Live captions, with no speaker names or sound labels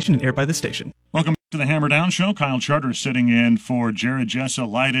and aired by the station. Welcome to the Hammer Down Show. Kyle Charter sitting in for Jared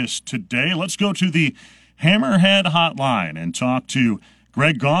Jessulitis today. Let's go to the Hammerhead Hotline and talk to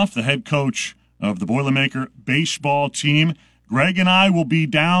Greg Goff, the head coach of the Boilermaker baseball team. Greg and I will be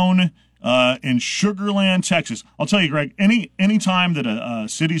down in Sugar Land, Texas. I'll tell you, Greg, any time that a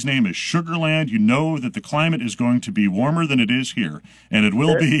city's name is Sugar Land, you know that the climate is going to be warmer than it is here, and it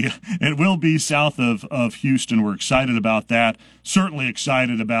will be south of Houston. We're excited about that. Certainly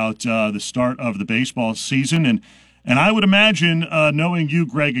excited about the start of the baseball season, and I would imagine, knowing you,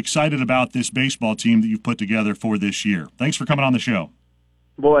 Greg, excited about this baseball team that you've put together for this year. Thanks for coming on the show.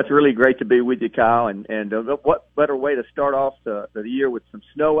 Boy, it's really great to be with you, Kyle. And what better way to start off the year with some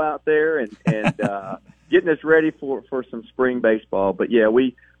snow out there and getting us ready for some spring baseball. But yeah,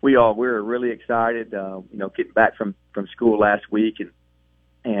 we're really excited. Getting back from school last week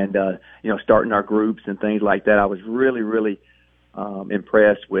and starting our groups and things like that. I was really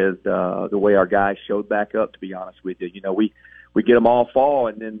impressed with the way our guys showed back up. To be honest with you, we get them all fall,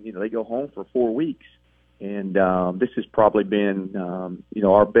 and then they go home for 4 weeks. And this has probably been,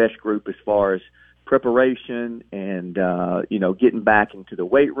 our best group as far as preparation and, getting back into the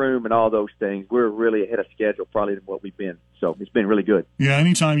weight room and all those things. We're really ahead of schedule probably than what we've been. So it's been really good. Yeah,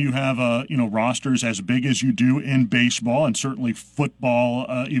 anytime you have, rosters as big as you do in baseball and certainly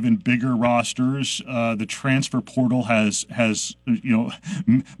football, even bigger rosters, the transfer portal has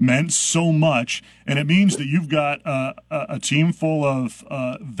meant so much. And it means that you've got a team full of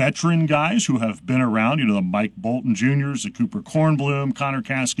veteran guys who have been around, the Mike Bolton Jr.'s, the Cooper Kornblum, Connor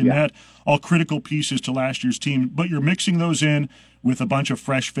Caskinet, all critical pieces to last year's team. But you're mixing those in with a bunch of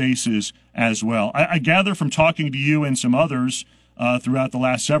fresh faces as well. I gather from talking to you and some others throughout the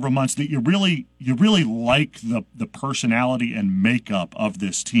last several months that you really like the personality and makeup of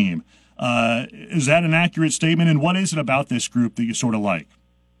this team. Is that an accurate statement? And what is it about this group that you sort of like?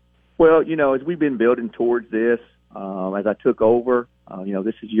 Well, as we've been building towards this, as I took over,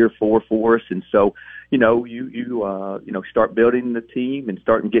 this is year 4 for us, and so you start building the team and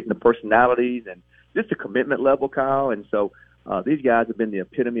starting getting the personalities and just a commitment level, Kyle, and so. These guys have been the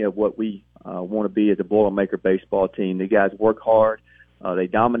epitome of what we want to be as a Boilermaker baseball team. The guys work hard. They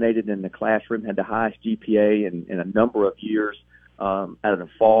dominated in the classroom, had the highest GPA in a number of years out of the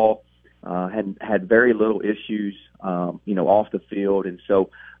fall, had very little issues, off the field. And so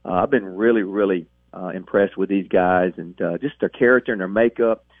I've been really impressed with these guys and just their character and their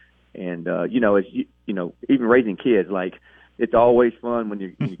makeup. And, even raising kids, like, it's always fun when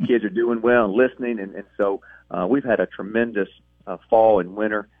your kids are doing well and listening. And so we've had a tremendous fall and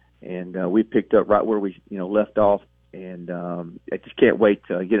winter, and we picked up right where we left off. And I just can't wait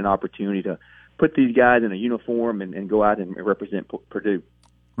to get an opportunity to put these guys in a uniform and go out and represent Purdue.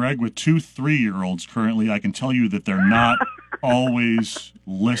 Greg, with 2 3-year-olds currently, I can tell you that they're not always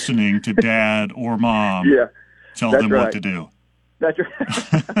listening to dad or mom tell them right. what to do. That's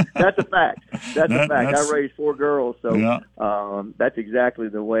right. That's a fact. That's a fact. I raised 4 girls, so that's exactly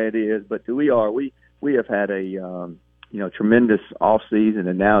the way it is. But we have had a tremendous off season,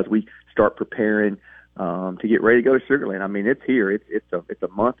 and now as we start preparing to get ready to go to Sugar Land, I mean, it's here. It's a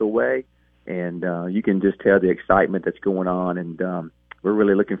month away, and you can just tell the excitement that's going on, and we're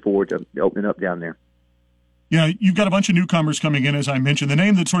really looking forward to opening up down there. Yeah, you've got a bunch of newcomers coming in, as I mentioned. The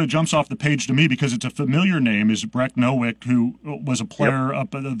name that sort of jumps off the page to me because it's a familiar name is Breck Nowick, who was a player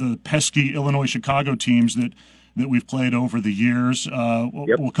up at the pesky Illinois-Chicago teams that we've played over the years.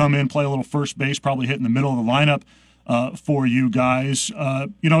 Will come in, play a little first base, probably hit in the middle of the lineup for you guys.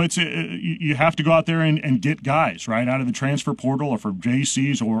 You have to go out there and get guys, right, out of the transfer portal or from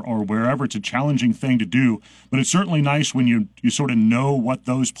JCs or wherever. It's a challenging thing to do, but it's certainly nice when you sort of know what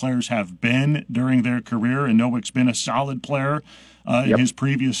those players have been during their career, and Nowick's been a solid player in his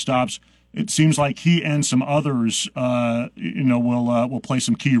previous stops. It seems like he and some others, will play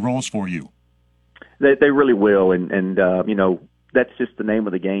some key roles for you. They really will, and that's just the name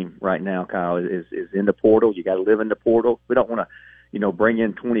of the game right now, Kyle, is in the portal. You got to live in the portal. We don't want to, bring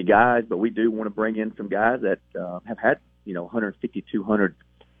in 20 guys, but we do want to bring in some guys that have had, 150, 200,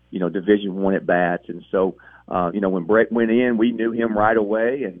 Division I at bats. And so, when Brett went in, we knew him right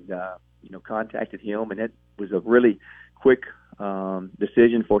away and, contacted him, and it was a really quick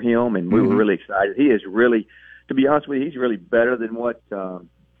decision for him, and we were really excited. He is really, to be honest with you, he's really better than what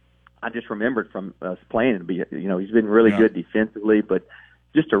I just remembered from us playing. He's been really good defensively, but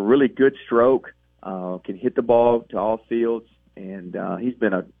just a really good stroke, can hit the ball to all fields, and he's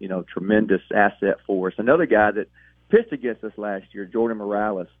been a tremendous asset for us. Another guy that pitched against us last year, Jordan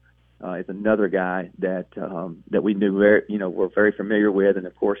Morales, is another guy that we knew we're very familiar with, and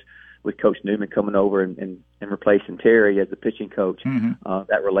of course with Coach Newman coming over and replacing Terry as the pitching coach.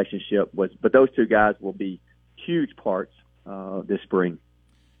 That relationship was, but those two guys will be huge parts this spring.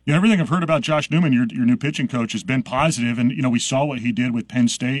 Yeah, everything I've heard about Josh Newman, your new pitching coach, has been positive, and we saw what he did with Penn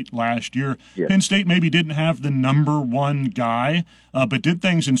State last year. Yes. Penn State maybe didn't have the number one guy, but did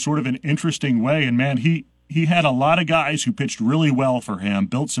things in sort of an interesting way. And man, he had a lot of guys who pitched really well for him,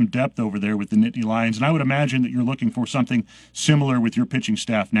 built some depth over there with the Nittany Lions, and I would imagine that you're looking for something similar with your pitching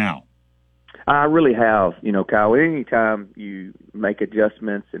staff now. I really have, Kyle. Anytime you make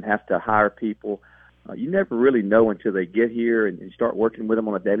adjustments and have to hire people, you never really know until they get here and start working with them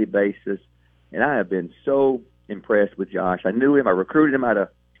on a daily basis. And I have been so impressed with Josh. I knew him. I recruited him out of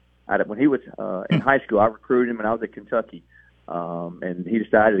when he was in high school. I recruited him when I was at Kentucky, and he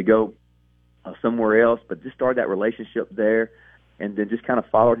decided to go somewhere else. But just started that relationship there, and then just kind of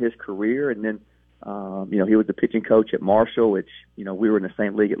followed his career. And then, he was the pitching coach at Marshall, which we were in the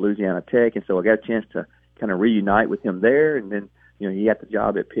same league at Louisiana Tech, and so I got a chance to kind of reunite with him there. And then he got the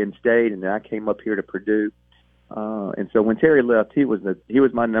job at Penn State, and then I came up here to Purdue. And so when Terry left, he was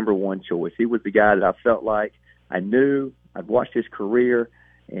my number one choice. He was the guy that I felt like I knew. I'd watched his career,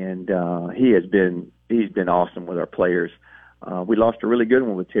 and he's been awesome with our players. We lost a really good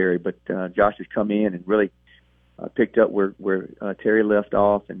one with Terry, but Josh has come in and really picked up where Terry left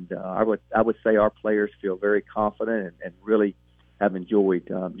off. And I would say our players feel very confident and really have enjoyed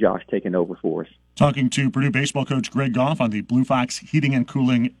Josh taking over for us. Talking to Purdue baseball coach Greg Goff on the Blue Fox Heating and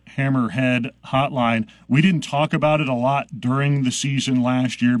Cooling Hammerhead Hotline. We didn't talk about it a lot during the season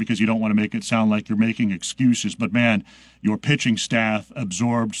last year because you don't want to make it sound like you're making excuses. But, man, your pitching staff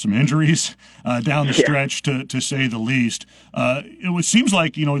absorbed some injuries down the stretch, to say the least. It seems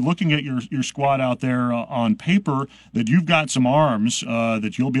like, looking at your squad out there on paper, that you've got some arms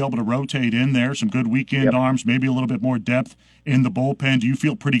that you'll be able to rotate in there, some good weekend arms, maybe a little bit more depth in the bullpen. Do you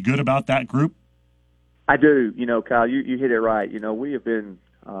feel pretty good about that group? I do. Kyle, you hit it right. We have been,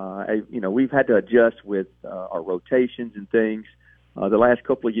 we've had to adjust with our rotations and things the last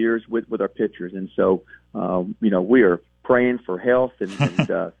couple of years with our pitchers. And so, we are praying for health and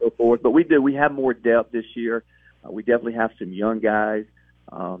so forth. But we have more depth this year. We definitely have some young guys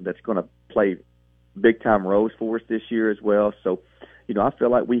that's going to play big-time roles for us this year as well. So, I feel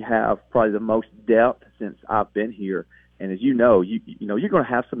like we have probably the most depth since I've been here. And as you know, you're going to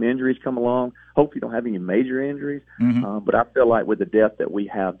have some injuries come along. Hopefully you don't have any major injuries. But I feel like with the depth that we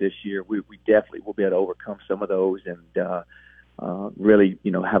have this year, we definitely will be able to overcome some of those and really,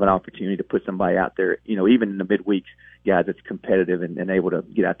 have an opportunity to put somebody out there, even in the midweeks, guys that's competitive and able to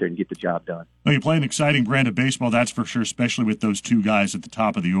get out there and get the job done. Well, you play an exciting brand of baseball, that's for sure, especially with those two guys at the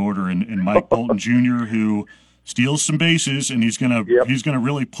top of the order and Mike Bolton Jr., who steals some bases, and he's gonna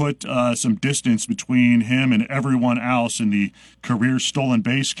really put some distance between him and everyone else in the career stolen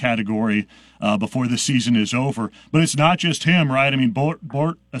base category before the season is over. But it's not just him, right? I mean,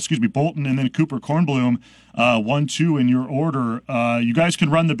 Bolton and then Cooper Kornblum, 1-2 in your order. You guys can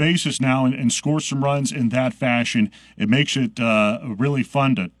run the bases now and score some runs in that fashion. It makes it really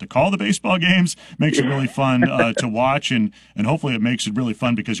fun to call the baseball games. Makes it really fun to watch, and hopefully it makes it really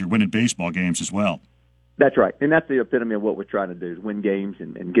fun because you're winning baseball games as well. That's right, and that's the epitome of what we're trying to do: is win games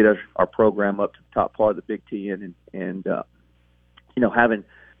and get our program up to the top part of the Big Ten, and having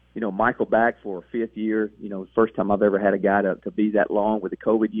Michael back for a fifth year. First time I've ever had a guy to be that long with the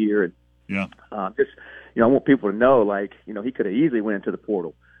COVID year, and I want people to know, he could have easily went into the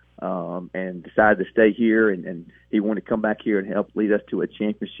portal and decided to stay here, and he wanted to come back here and help lead us to a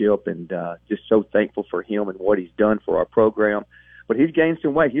championship, and just so thankful for him and what he's done for our program. But he's gained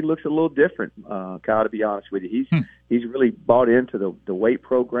some weight. He looks a little different, Kyle, to be honest with you. He's really bought into the weight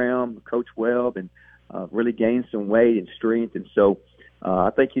program, Coach Webb, and really gained some weight and strength. And so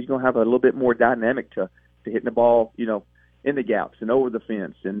I think he's going to have a little bit more dynamic to hitting the ball, in the gaps and over the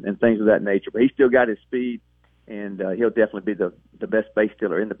fence and things of that nature. But he's still got his speed, and he'll definitely be the best base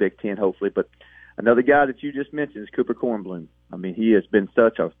stealer in the Big Ten, hopefully. But another guy that you just mentioned is Cooper Kornblum. I mean, he has been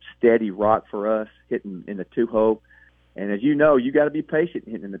such a steady rock for us, hitting in the two-hole. And as you know, you got to be patient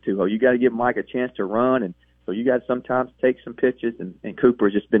hitting in the two-hole. You got to give Mike a chance to run, and so you got to sometimes take some pitches. And Cooper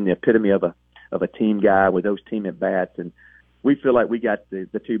has just been the epitome of a team guy with those team at bats, and we feel like we got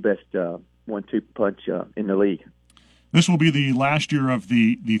the two best 1-2 punch in the league. This will be the last year of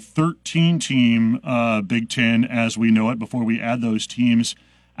the 13-team Big Ten as we know it before we add those teams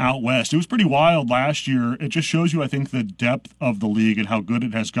out west. It was pretty wild last year. It just shows you, I think, the depth of the league and how good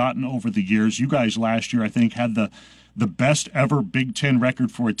it has gotten over the years. You guys last year, I think, had the best ever Big Ten record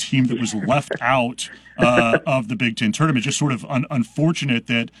for a team that was left out of the Big Ten tournament. Just sort of unfortunate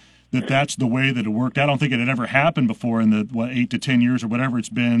that that's the way that it worked. I don't think it had ever happened before in the 8 to 10 years or whatever it's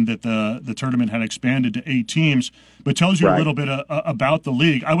been that the tournament had expanded to 8 teams, but tells you a little bit about the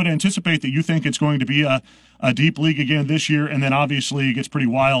league. I would anticipate that you think it's going to be a deep league again this year, and then obviously it gets pretty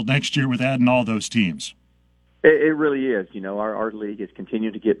wild next year with adding all those teams. It really is. Our league has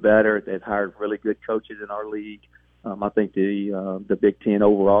continued to get better. They've hired really good coaches in our league. I think the Big Ten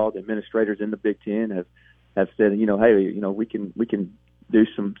overall, the administrators in the Big Ten have said, hey, we can do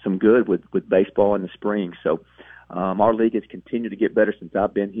some good with baseball in the spring. So our league has continued to get better since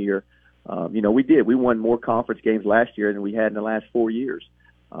I've been here. We won more conference games last year than we had in the last 4 years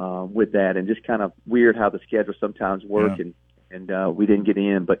with that, and just kind of weird how the schedule sometimes work, and we didn't get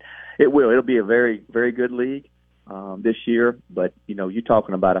in, but it'll be a very, very good league this year. But you're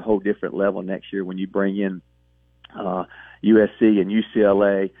talking about a whole different level next year when you bring in USC and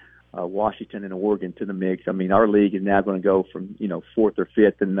UCLA, Washington and Oregon to the mix. I mean, our league is now going to go from, 4th or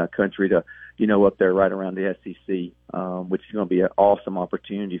 5th in the country to, up there right around the SEC, which is going to be an awesome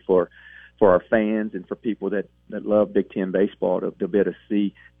opportunity for our fans and for people that love Big Ten baseball to be able to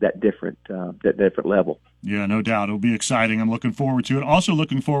see that different level. Yeah, no doubt. It'll be exciting. I'm looking forward to it. Also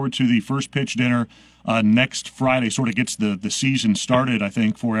looking forward to the first pitch dinner next Friday. Sort of gets the season started, I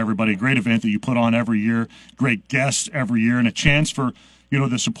think, for everybody. Great event that you put on every year. Great guests every year, and a chance for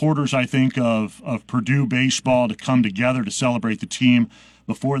the supporters, I think, of Purdue baseball to come together to celebrate the team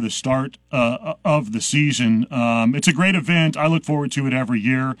before the start of the season. It's a great event. I look forward to it every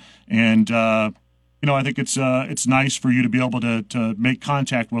year, and I think it's nice for you to be able to make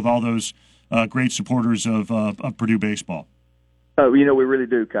contact with all those great supporters of Purdue baseball. We really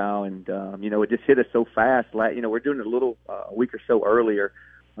do, Kyle, and it just hit us so fast. We're doing it a week or so earlier.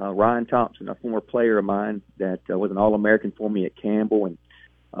 Ryan Thompson, a former player of mine that was an All-American for me at Campbell, and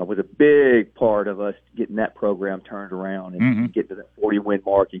was a big part of us getting that program turned around and get to that 40-win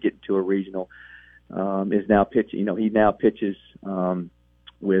mark and get into a regional. Is now pitching. He now pitches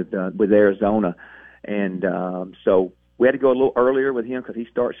with Arizona, and so we had to go a little earlier with him because he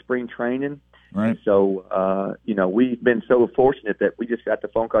starts spring training. Right. And so we've been so fortunate that we just got the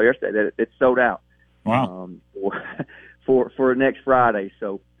phone call yesterday that it's sold out. Wow. For next Friday.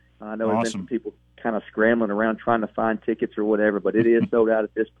 So I know awesome. There's been some people kind of scrambling around trying to find tickets or whatever, but it is sold out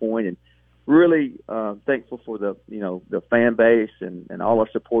at this point, and really thankful for the fan base and all our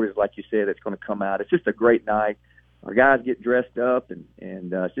supporters, like you said, that's going to come out. It's just a great night. Our guys get dressed up, and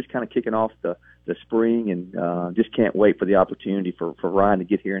it's just kind of kicking off the spring, and just can't wait for the opportunity for Ryan to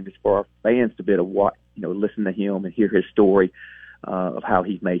get here and just for our fans to be able to listen to him and hear his story of how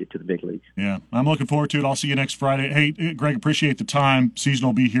he's made it to the big leagues. Yeah, I'm looking forward to it. I'll see you next Friday. Hey, Greg, appreciate the time. Season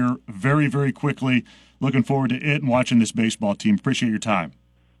will be here very, very quickly. Looking forward to it and watching this baseball team. Appreciate your time.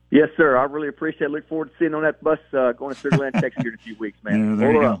 Yes, sir. I really appreciate it. Look forward to seeing on that bus going to Sugar Land, Texas here in a few weeks, man. Yeah,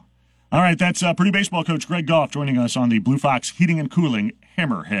 there you go. All right, that's Purdue baseball coach Greg Goff joining us on the Blue Fox Heating and Cooling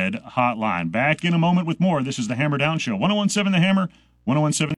Hammerhead Hotline. Back in a moment with more. This is the Hammer Down Show. 101.7 The Hammer, 101.7